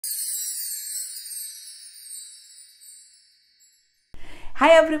Hi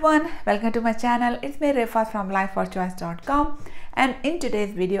everyone, welcome to my channel. It's me Riffat from Lawofassumption.com, and in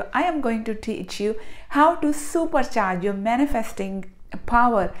today's video I am going to teach you how to supercharge your manifesting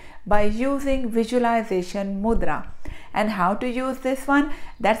power by using Visualization Mudra. And how to use this one,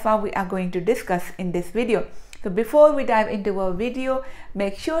 that's what we are going to discuss in this video. So before we dive into our video,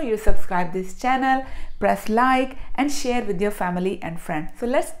 make sure you subscribe this channel, press like and share with your family and friends. So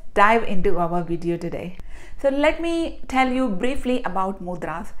let's dive into our video today. So let me tell you briefly about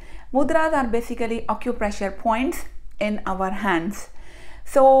mudras. Mudras are basically acupressure points in our hands.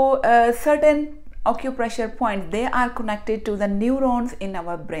 So certain acupressure points, they are connected to the neurons in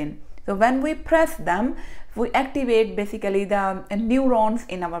our brain. So when we press them, we activate basically the neurons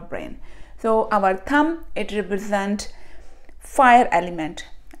in our brain. So our thumb, it represents fire element.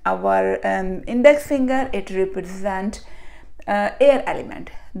 Our index finger, it represents air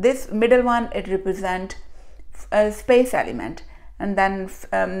element. This middle one, it represents space element, and then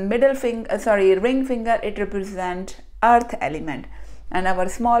ring finger, it represents earth element, and our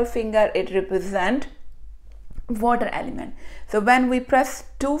small finger, it represents water element. So when we press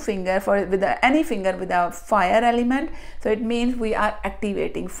two fingers with any finger with a fire element, so it means we are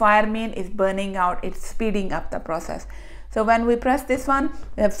activating. Fire mean is burning out, it's speeding up the process. So when we press this one,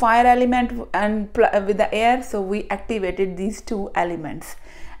 the fire element and with the air, so we activated these two elements.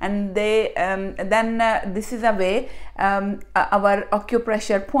 And they this is a way our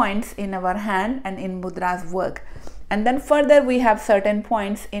acupressure points in our hand and in mudras work. And then further we have certain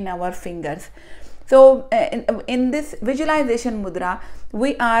points in our fingers. So in this visualization mudra,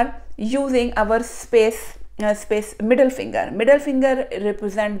 we are using our middle finger. Middle finger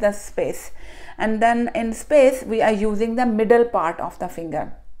represents the space, and then in space we are using the middle part of the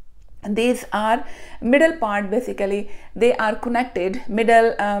finger. These are middle part, basically they are connected.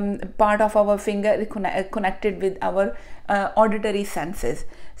 Middle part of our finger is connected with our auditory senses.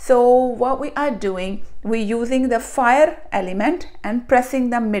 So what we are doing, we're using the fire element and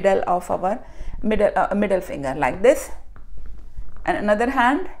pressing the middle of our middle finger like this, and another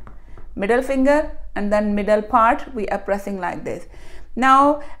hand, middle finger, and then middle part we are pressing like this.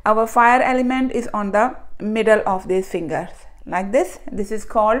 Now our fire element is on the middle of these fingers like this. This is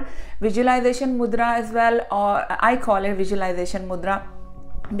called visualization mudra as well, or I call it visualization mudra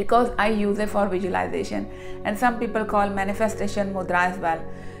because I use it for visualization, and some people call manifestation mudra as well.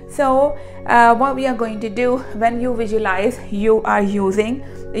 So what we are going to do, when you visualize, you are using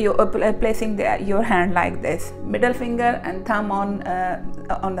placing your hand like this, middle finger and thumb on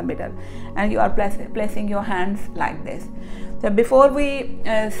the middle, and you are placing your hands like this. So before we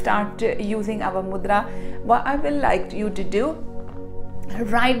start using our mudra, what I will like you to do,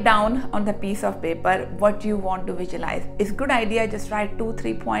 write down on the piece of paper what you want to visualize. It's a good idea, just write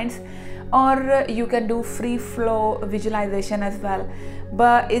 2-3 points, or you can do free flow visualization as well,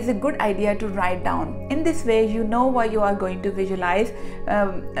 but it's a good idea to write down. In this way you know what you are going to visualize.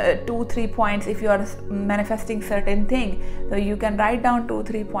 2-3 points, if you are manifesting certain thing, so you can write down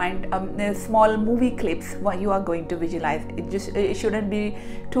 2-3 point small movie clips what you are going to visualize. It shouldn't be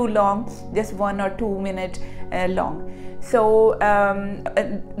too long, just 1 or 2 minutes long. So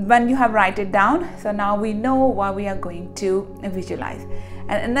when you have write it down, so now we know what we are going to visualize.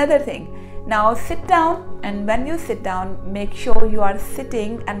 And another thing, now sit down, and when you sit down, make sure you are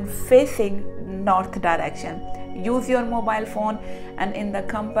sitting and facing north direction. Use your mobile phone, and in the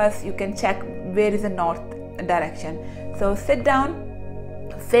compass you can check where is the north direction. So sit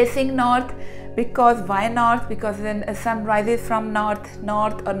down facing north. Because why north? Because when sun rises from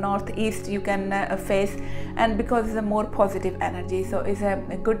north or northeast, you can face, and because it's a more positive energy, so it's a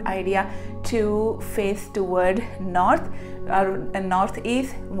good idea to face toward north or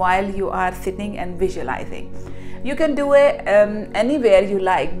northeast while you are sitting and visualizing. You can do it anywhere you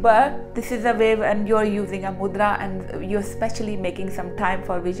like, but this is a way when you're using a mudra and you're especially making some time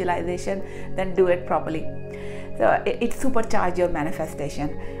for visualization, then do it properly. So it supercharges your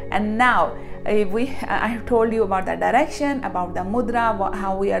manifestation. And now I have told you about the direction, about the mudra,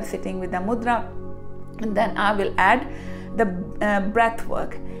 how we are sitting with the mudra, and then I will add the breath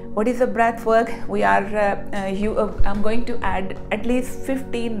work. What is the breath work? We are I'm going to add at least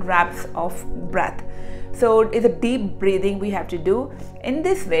 15 reps of breath. So it's a deep breathing we have to do. In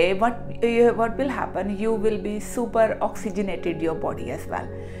this way, what will happen, you will be super oxygenated your body as well.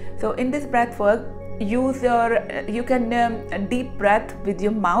 So in this breath work, you can deep breath with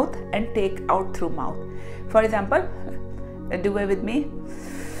your mouth and take out through mouth. For example, do it with me.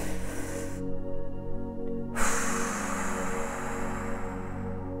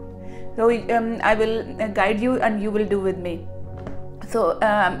 So I will guide you and you will do with me. So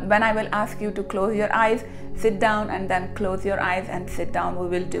when I will ask you to close your eyes, sit down and then close your eyes and sit down. We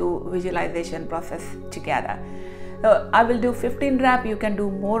will do visualization process together. So I will do 15 reps. You can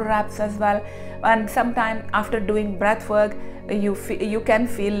do more reps as well. And sometime after doing breath work, you can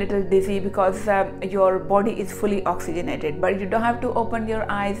feel little dizzy because your body is fully oxygenated. But you don't have to open your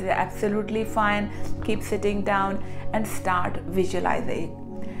eyes. They're absolutely fine. Keep sitting down and start visualizing.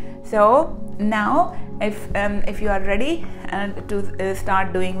 So now if you are ready and to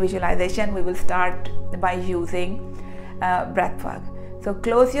start doing visualization, we will start by using breath work. So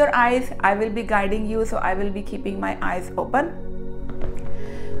close your eyes. I will be guiding you, so I will be keeping my eyes open.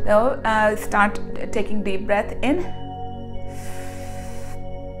 So start taking deep breath in.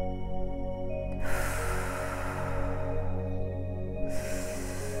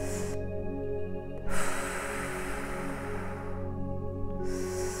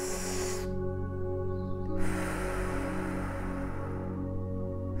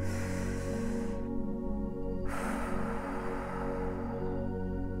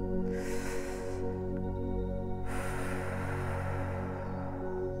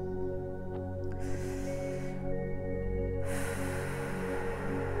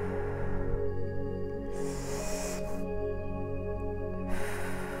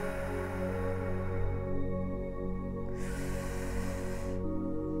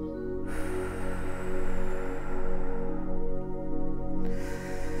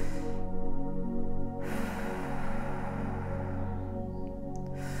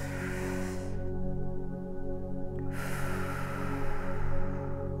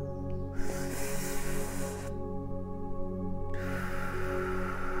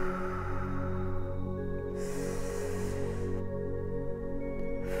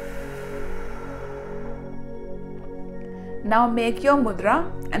 Now make your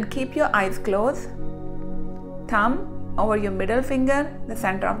mudra and keep your eyes closed. Thumb over your middle finger, the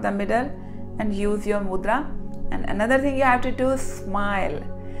center of the middle, and use your mudra. And another thing you have to do is smile.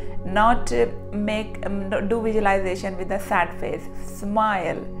 Not do visualization with a sad face.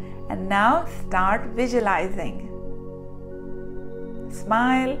 Smile. And now start visualizing.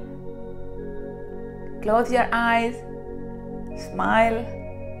 Smile. Close your eyes. Smile.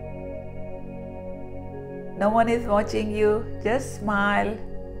 No one is watching you. Just smile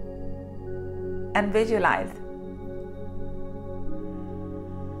and visualize.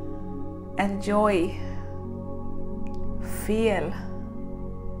 Enjoy. Feel.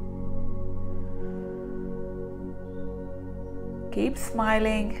 Keep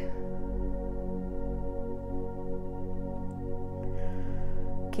smiling.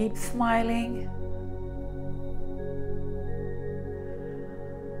 Keep smiling.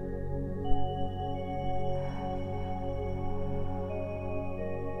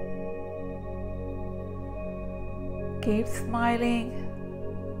 Keep smiling.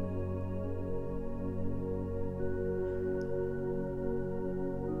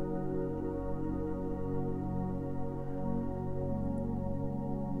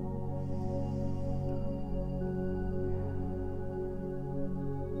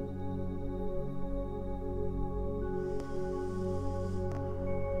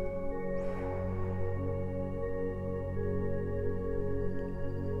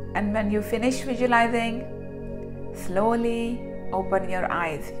 And when you finish visualizing, slowly open your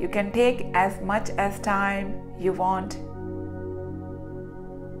eyes. You can take as much as time you want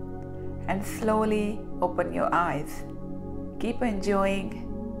and slowly open your eyes. Keep enjoying.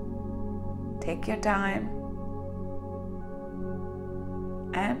 Take your time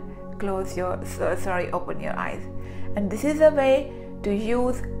and open your eyes. And this is a way to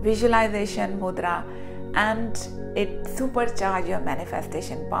use Visualization Mudra, and it supercharges your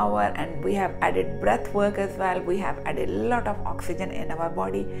manifestation power. And we have added breath work as well. We have added a lot of oxygen in our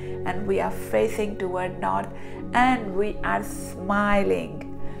body, and we are facing toward north and we are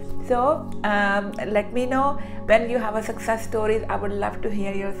smiling. So let me know when you have a success stories. I would love to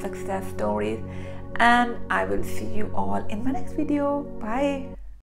hear your success stories, and I will see you all in my next video. Bye.